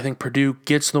game. I think Purdue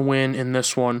gets the win in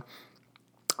this one.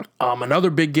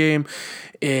 Another big game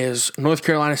is North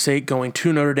Carolina State going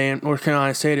to Notre Dame. North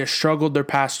Carolina State has struggled their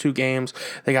past two games.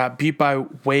 They got beat by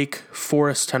Wake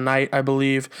Forest tonight, I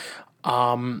believe.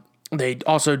 They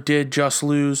also did just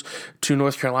lose to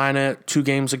North Carolina 2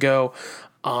 games ago.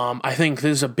 I think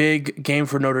this is a big game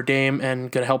for Notre Dame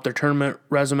and going to help their tournament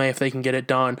resume if they can get it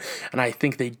done. And I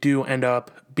think they do end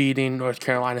up beating North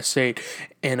Carolina State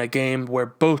in a game where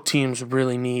both teams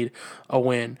really need a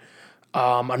win.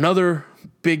 Another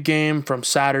big game from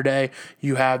Saturday,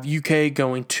 you have UK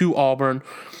going to Auburn.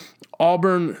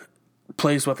 Auburn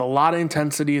plays with a lot of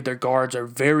intensity. Their guards are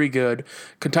very good.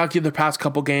 Kentucky, the past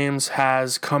couple games,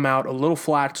 has come out a little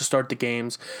flat to start the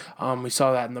games. We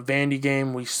saw that in the Vandy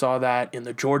game. We saw that in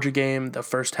the Georgia game, the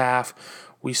first half.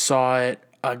 We saw it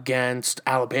against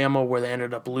Alabama where they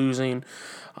ended up losing.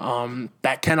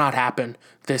 That cannot happen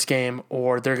this game,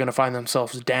 or they're going to find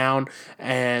themselves down,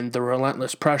 and the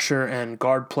relentless pressure and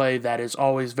guard play that is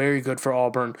always very good for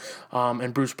Auburn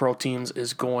and Bruce Pearl teams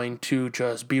is going to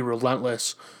just be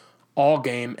relentless all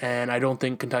game, and I don't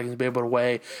think Kentucky's going to be able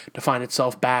to find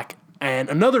itself back. And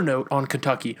another note on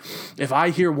Kentucky, if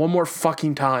I hear one more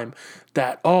fucking time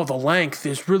that, the length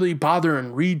is really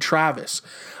bothering Reed Travis,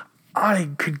 I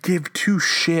could give two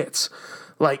shits.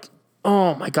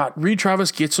 Oh my God, Reed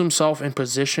Travis gets himself in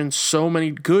position, so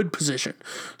many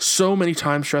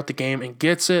times throughout the game and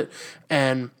gets it,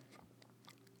 and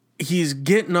he's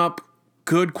getting up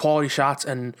good quality shots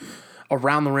and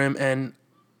around the rim and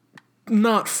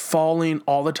not falling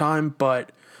all the time,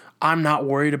 but I'm not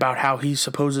worried about how he's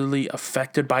supposedly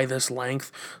affected by this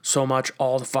length so much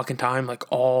all the fucking time, like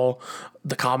all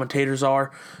the commentators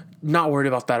are. Not worried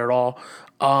about that at all.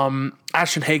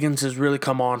 Ashton Hagans has really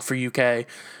come on for UK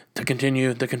to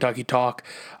continue the Kentucky talk.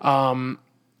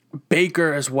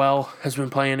 Baker as well has been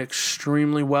playing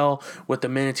extremely well with the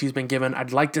minutes he's been given.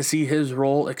 I'd like to see his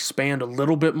role expand a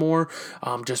little bit more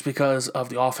just because of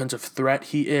the offensive threat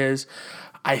he is.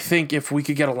 I think if we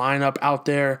could get a lineup out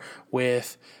there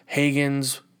with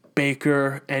Hagans,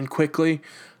 Baker, and Quickly,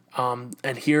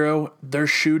 and Hero, their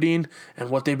shooting and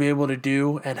what they'd be able to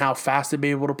do and how fast they'd be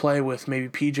able to play with maybe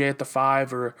PJ at the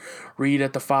 5 or Reed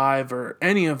at the 5 or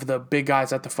any of the big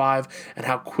guys at the 5 and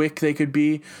how quick they could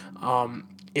be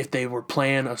if they were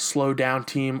playing a slow down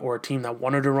team or a team that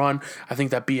wanted to run. I think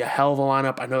that'd be a hell of a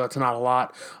lineup. I know that's not a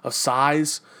lot of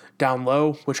size down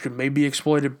low, which could maybe be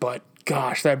exploited, but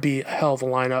gosh, that'd be a hell of a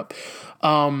lineup.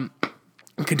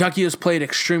 Kentucky has played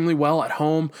extremely well at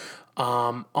home.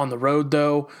 On the road,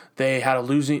 though, they had a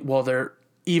losing. Well, they're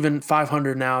even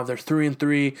 500 now. They're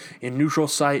 3-3 in neutral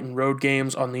site and road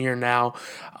games on the year now.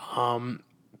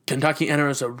 Kentucky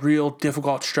enters a real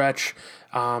difficult stretch.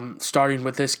 Starting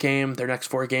with this game, their next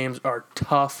 4 games are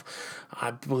tough.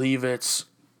 I believe it's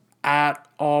at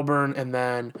Auburn and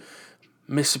then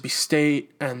Mississippi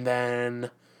State, and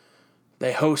then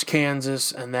they host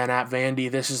Kansas, and then at Vandy.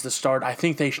 This is the start. I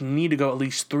think they need to go at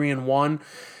least 3-1.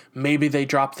 Maybe they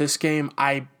drop this game.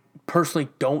 I personally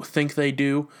don't think they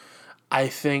do. I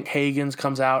think Hagans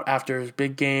comes out after his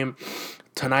big game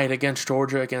tonight against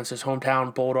Georgia, against his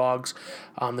hometown Bulldogs,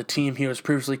 the team he was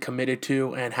previously committed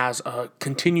to, and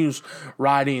continues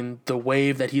riding the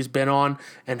wave that he's been on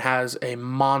and has a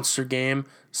monster game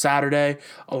Saturday,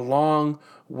 along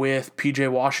with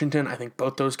PJ Washington. I think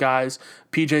both those guys,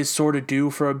 PJ's sort of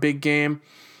due for a big game.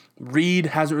 Reed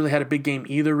hasn't really had a big game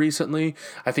either recently.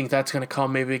 I think that's going to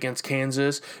come maybe against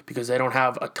Kansas because they don't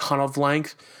have a ton of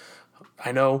length.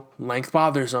 I know length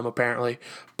bothers them apparently,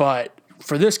 but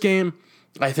for this game,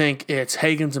 I think it's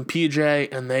Hagans and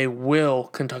PJ, and they will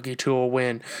Kentucky to a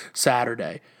win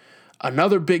Saturday.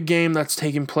 Another big game that's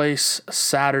taking place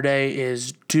Saturday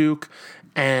is Duke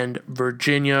and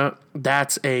Virginia.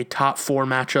 That's a top 4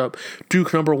 matchup.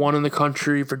 Duke number 1 in the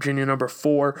country, Virginia number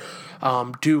 4.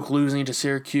 Duke losing to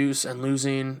Syracuse and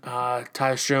losing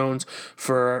Tyus Jones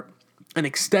for an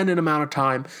extended amount of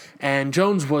time, and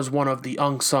Jones was one of the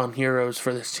unsung heroes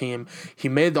for this team. He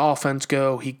made the offense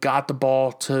go. He got the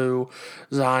ball to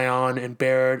Zion and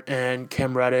Barrett and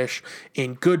Cam Reddish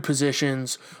in good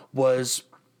positions, was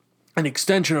an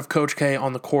extension of Coach K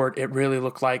on the court. It really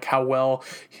looked like how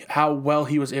well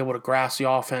he was able to grasp the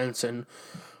offense and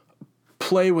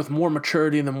play with more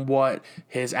maturity than what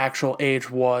his actual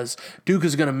age was. Duke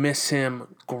is going to miss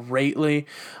him greatly.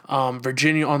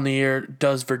 Virginia on the year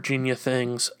does Virginia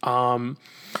things.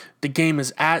 The game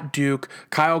is at Duke.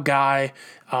 Kyle Guy,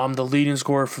 the leading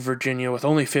scorer for Virginia with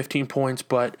only 15 points,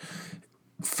 but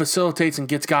facilitates and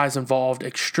gets guys involved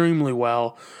extremely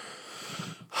well.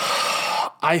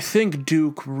 I think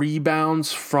Duke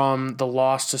rebounds from the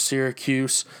loss to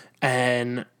Syracuse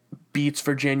and beats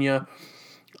Virginia.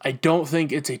 I don't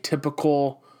think it's a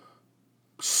typical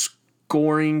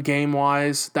scoring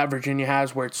game-wise that Virginia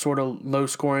has, where it's sort of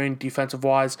low-scoring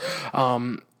defensive-wise.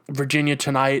 Virginia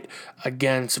tonight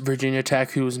against Virginia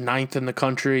Tech, who was 9th in the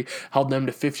country, held them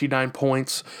to 59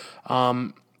 points.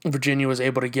 Virginia was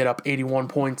able to get up 81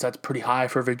 points. That's pretty high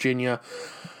for Virginia.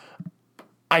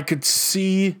 I could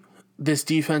see this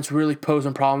defense really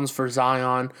posing problems for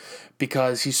Zion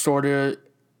because he sort of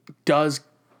does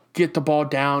get the ball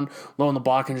down low on the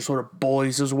block and just sort of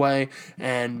bullies his way,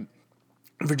 and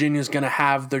Virginia's going to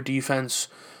have their defense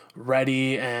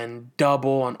ready and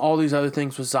double and all these other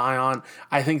things with Zion.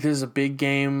 I think this is a big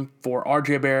game for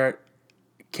RJ Barrett,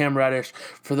 Cam Reddish,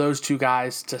 for those two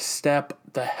guys to step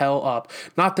the hell up.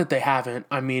 Not that they haven't.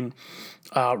 I mean,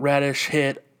 Reddish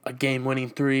hit a game-winning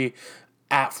 3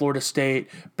 at Florida State.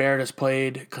 Barrett has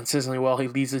played consistently well. He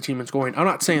leads the team in scoring. I'm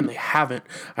not saying they haven't.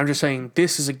 I'm just saying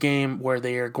this is a game where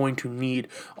they are going to need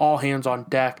all hands on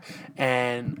deck,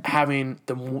 and having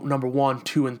the number 1,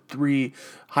 2, and 3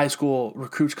 high school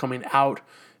recruits coming out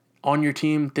on your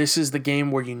team, this is the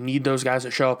game where you need those guys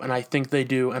to show up, and I think they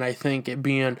do. And I think it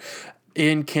being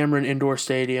in Cameron Indoor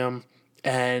Stadium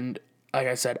and, like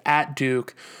I said, at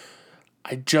Duke,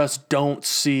 I just don't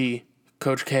see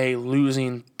Coach K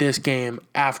losing this game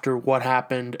after what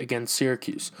happened against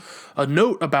Syracuse. A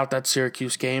note about that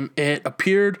Syracuse game, it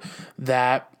appeared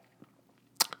that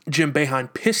Jim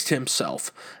Boeheim pissed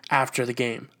himself after the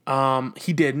game.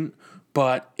 He didn't,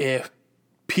 but if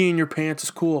peeing your pants is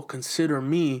cool, consider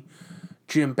me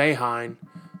Jim Boeheim,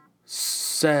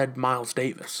 said Miles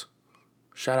Davis.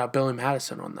 Shout out Billy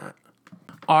Madison on that.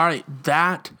 All right,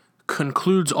 that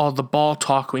concludes all the ball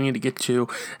talk we need to get to,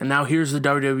 and now here's the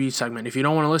WWE segment. If you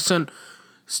don't want to listen,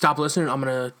 stop listening. I'm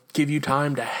going to give you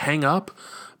time to hang up,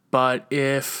 but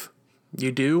if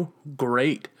you do,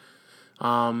 great.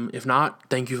 If not,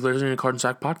 thank you for listening to Card and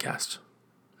Sack Podcast.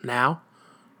 Now,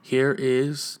 here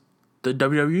is the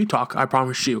WWE talk, I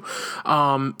promise you.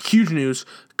 Huge news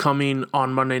coming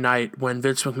on Monday night when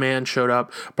Vince McMahon showed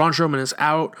up. Braun Strowman is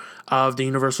out of the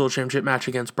Universal Championship match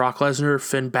against Brock Lesnar.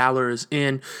 Finn Balor is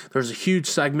in. There's a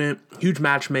huge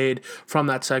match made from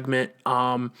that segment.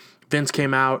 Vince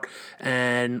came out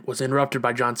and was interrupted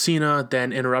by John Cena,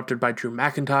 then interrupted by Drew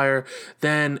McIntyre,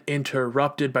 then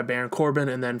interrupted by Baron Corbin,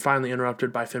 and then finally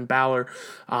interrupted by Finn Balor.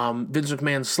 Vince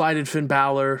McMahon slighted Finn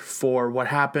Balor for what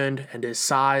happened and his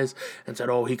size and said,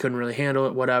 he couldn't really handle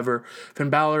it, whatever. Finn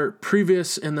Balor,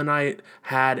 previous in the night,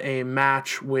 had a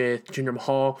match with Jinder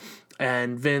Mahal,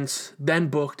 and Vince then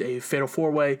booked a fatal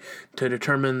 4-way to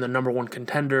determine the number 1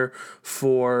 contender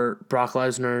for Brock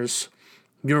Lesnar's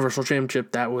Universal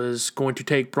Championship that was going to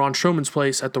take Braun Strowman's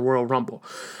place at the Royal Rumble.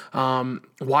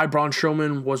 Why Braun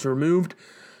Strowman was removed?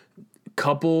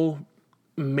 Couple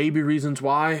maybe reasons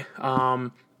why.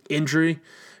 Injury.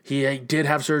 He did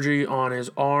have surgery on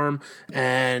his arm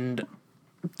and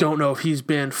don't know if he's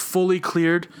been fully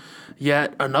cleared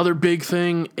yet. Another big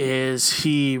thing is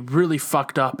he really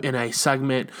fucked up in a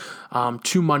segment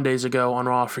 2 Mondays ago on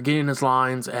Raw, forgetting his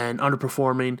lines and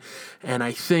underperforming, and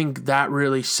I think that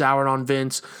really soured on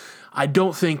Vince. I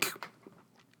don't think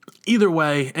either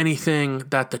way anything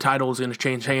that the title is going to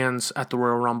change hands at the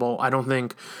Royal Rumble. I don't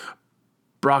think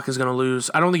Brock is going to lose.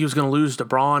 I don't think he was going to lose to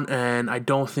Braun, and I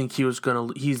don't think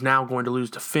he's now going to lose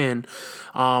to Finn.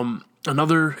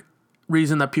 Another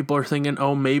reason that people are thinking,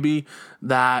 maybe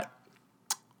that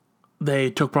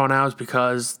they took Braun out is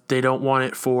because they don't want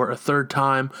it for a third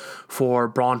time for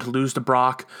Braun to lose to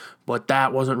Brock. But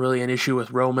that wasn't really an issue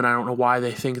with Roman. I don't know why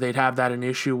they think they'd have that an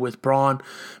issue with Braun.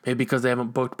 Maybe because they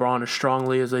haven't booked Braun as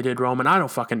strongly as they did Roman. I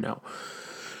don't fucking know.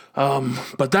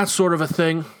 But that's sort of a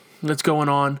thing that's going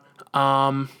on.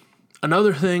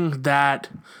 Another thing that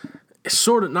is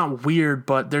sort of not weird,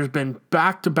 but there's been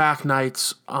back-to-back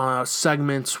nights,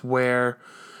 segments where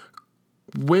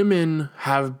women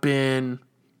have been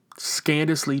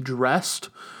scandalously dressed,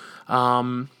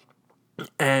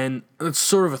 and it's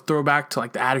sort of a throwback to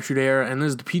like the Attitude Era, and this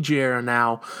is the PG era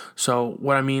now. So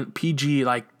what I mean, PG,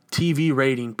 like TV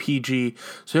rating PG,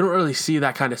 so you don't really see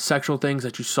that kind of sexual things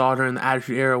that you saw during the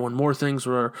Attitude Era when more things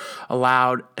were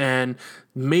allowed. And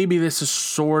maybe this is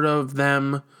sort of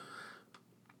them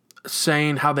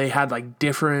saying how they had like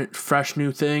different, fresh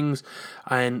new things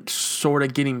and sort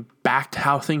of getting back to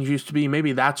how things used to be.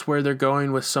 Maybe that's where they're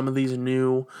going with some of these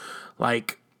new,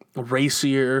 like,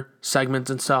 racier segments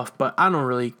and stuff, but I don't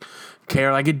really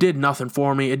care. Like, it did nothing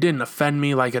for me. It didn't offend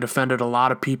me like it offended a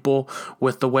lot of people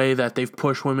with the way that they've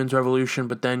pushed women's revolution.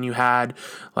 But then you had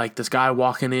like this guy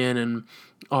walking in and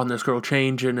on this girl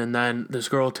changing, and then this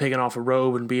girl taking off a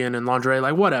robe and being in lingerie,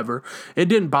 like whatever. It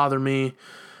didn't bother me.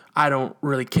 I don't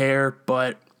really care,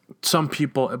 but some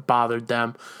people, it bothered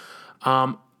them.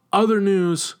 Other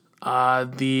news,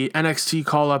 the NXT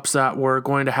call-ups that were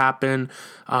going to happen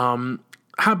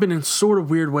happened in sort of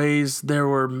weird ways. There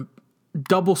were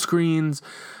double screens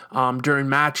during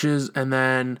matches, and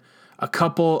then a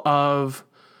couple of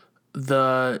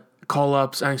the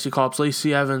call-ups, NXT call-ups,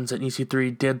 Lacey Evans and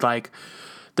EC3 did like,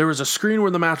 there was a screen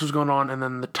where the match was going on, and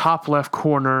then in the top left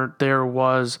corner, there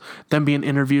was them being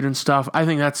interviewed and stuff. I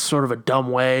think that's sort of a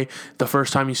dumb way the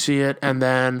first time you see it. And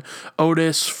then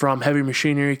Otis from Heavy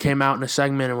Machinery came out in a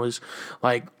segment and was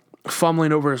like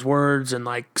fumbling over his words and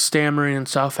like stammering and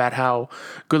stuff at how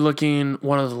good looking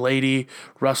one of the lady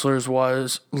wrestlers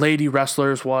was.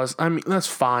 I mean, that's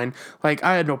fine. Like,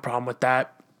 I had no problem with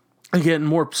that.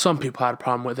 Again, some people had a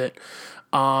problem with it.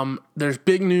 There's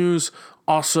big news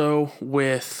also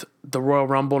with the Royal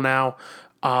Rumble now.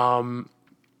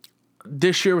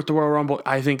 This year with the Royal Rumble,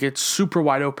 I think it's super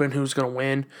wide open who's going to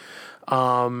win.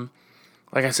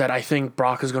 Like I said, I think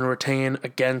Brock is going to retain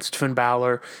against Finn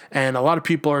Balor, and a lot of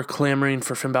people are clamoring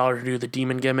for Finn Balor to do the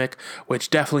demon gimmick, which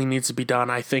definitely needs to be done.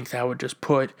 I think that would just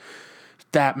put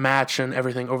that match and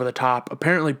everything over the top.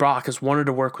 Apparently, Brock has wanted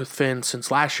to work with Finn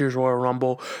since last year's Royal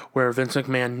Rumble, where Vince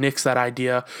McMahon nixed that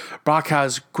idea. Brock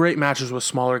has great matches with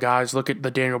smaller guys. Look at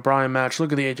the Daniel Bryan match.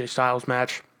 Look at the AJ Styles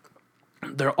match.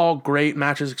 They're all great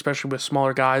matches, especially with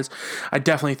smaller guys. I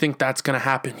definitely think that's going to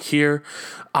happen here.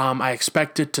 I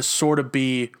expect it to sort of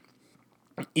be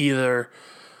either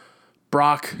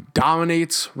Brock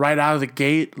dominates right out of the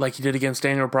gate like he did against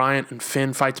Daniel Bryan and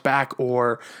Finn fights back,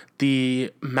 or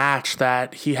the match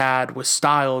that he had with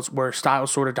Styles where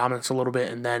Styles sort of dominates a little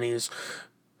bit and then he's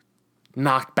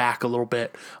knocked back a little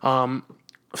bit.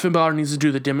 Finn Balor needs to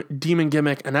do the demon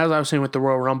gimmick, and as I was saying with the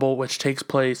Royal Rumble, which takes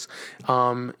place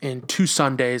in 2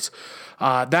 Sundays,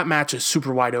 that match is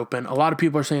super wide open. A lot of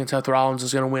people are saying Seth Rollins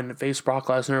is going to win and face Brock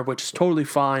Lesnar, which is totally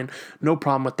fine. No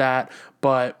problem with that,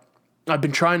 but I've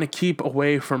been trying to keep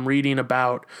away from reading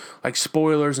about like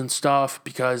spoilers and stuff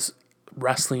because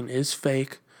wrestling is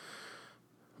fake.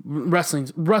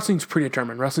 Wrestling's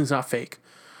predetermined. Wrestling's not fake.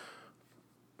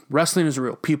 Wrestling is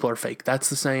real. People are fake. That's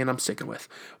the saying I'm sticking with.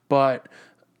 But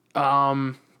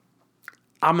I'm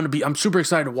super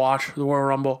excited to watch the Royal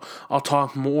Rumble. I'll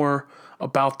talk more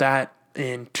about that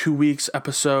in 2 weeks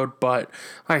episode, but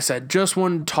like I said, just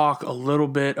wanted to talk a little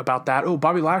bit about that. Oh,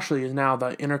 Bobby Lashley is now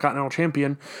the Intercontinental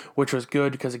Champion, which was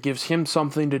good because it gives him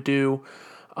something to do.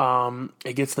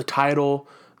 It gets the title,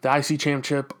 the IC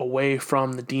Championship, away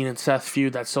from the Dean and Seth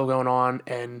feud that's still going on,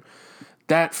 and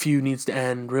that feud needs to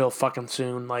end real fucking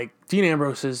soon. Like, Dean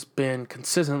Ambrose has been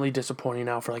consistently disappointing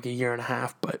now for like a year and a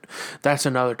half, but that's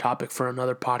another topic for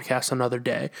another podcast, another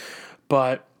day.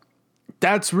 But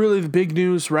that's really the big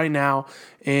news right now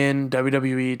in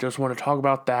WWE. Just want to talk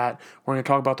about that. We're going to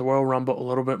talk about the Royal Rumble a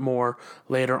little bit more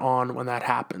later on when that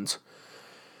happens.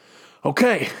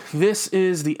 Okay, this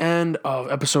is the end of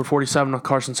episode 47 of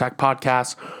Carson Sack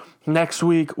Podcast. Next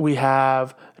week, we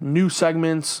have new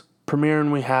segments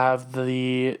premiering. We have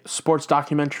the sports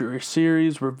documentary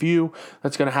series review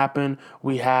that's going to happen.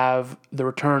 We have the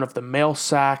return of the male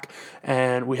sack,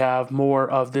 and we have more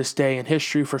of this day in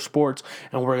history for sports,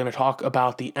 and we're going to talk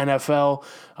about the NFL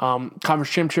Conference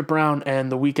Championship round and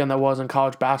the weekend that was in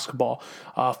college basketball,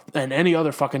 and any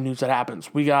other fucking news that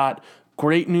happens. We got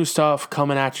great new stuff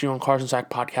coming at you on Carson Sack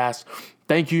Podcast.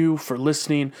 Thank you for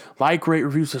listening. Like, rate,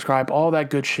 review, subscribe, all that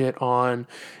good shit on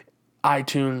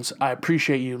iTunes. I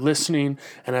appreciate you listening.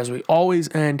 And as we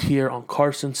always end here on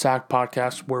Carson Sack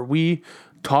Podcast, where we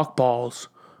talk balls,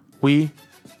 we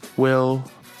will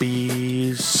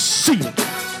be seeing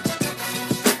you.